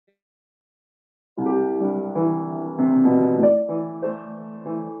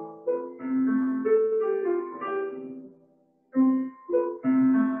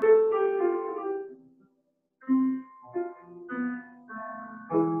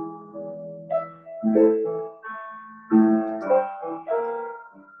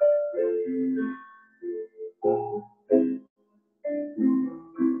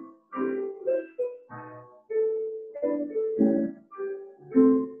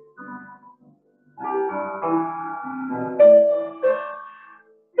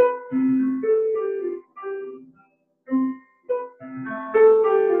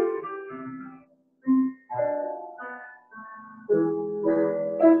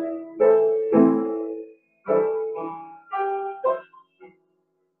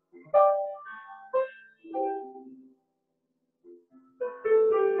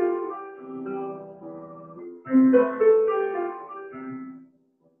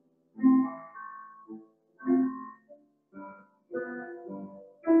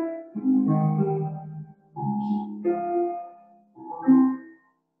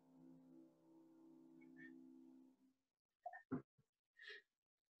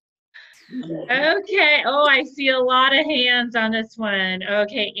Okay. Oh, I see a lot of hands on this one.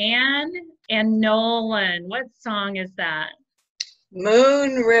 Okay, Anne and Nolan. What song is that?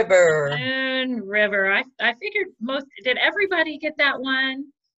 Moon River. Moon River. I figured did everybody get that one?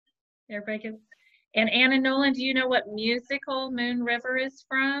 Everybody get? And Anne and Nolan, do you know what musical Moon River is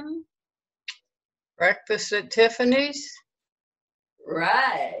from? Breakfast at Tiffany's.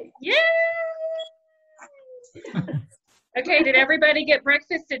 Right. Yeah. Okay, did everybody get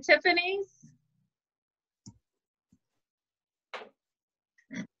Breakfast at Tiffany's?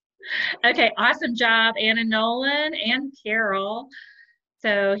 Okay, awesome job, Anna Nolan and Carol.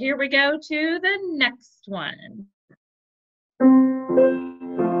 So here we go to the next one.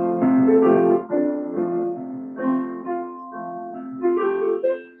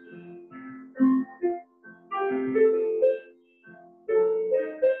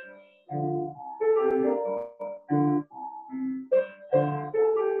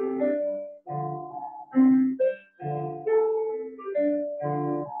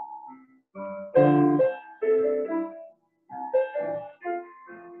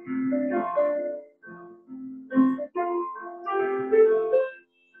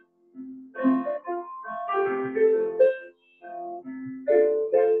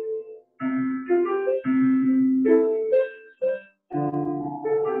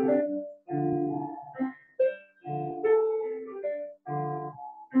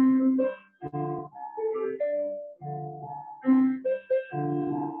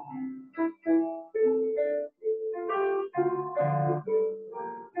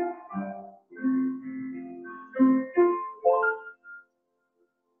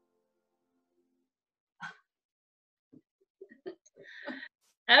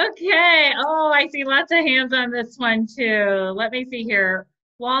 Okay. Oh, I see lots of hands on this one too. Let me see here.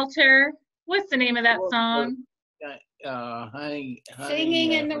 Walter, what's the name of that song?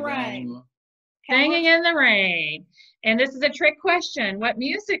 Singing in the Rain. Singing in the Rain. And this is a trick question. What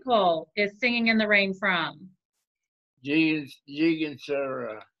musical is Singing in the Rain from? Jig and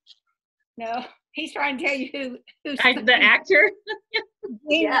Sarah. No, he's trying to tell you who's the actor?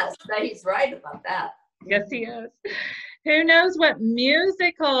 Yes, he's right about that. Yes, he is. Who knows what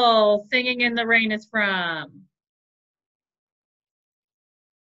musical Singing in the Rain is from?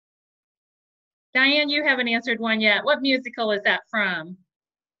 Diane, you haven't answered one yet. What musical is that from?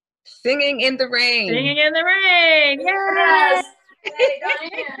 Singing in the Rain. Singing in the Rain. Yes. Hey,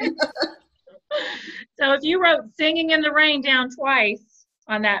 Diane. So if you wrote Singing in the Rain down twice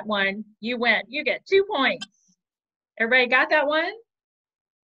on that one, you get 2 points. Everybody got that one?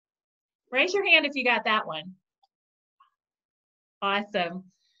 Raise your hand if you got that one. Awesome.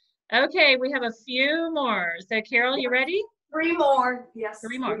 Okay, we have a few more. So Carol, you ready? 3 more. Yes.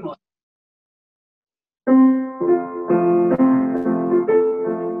 3 more.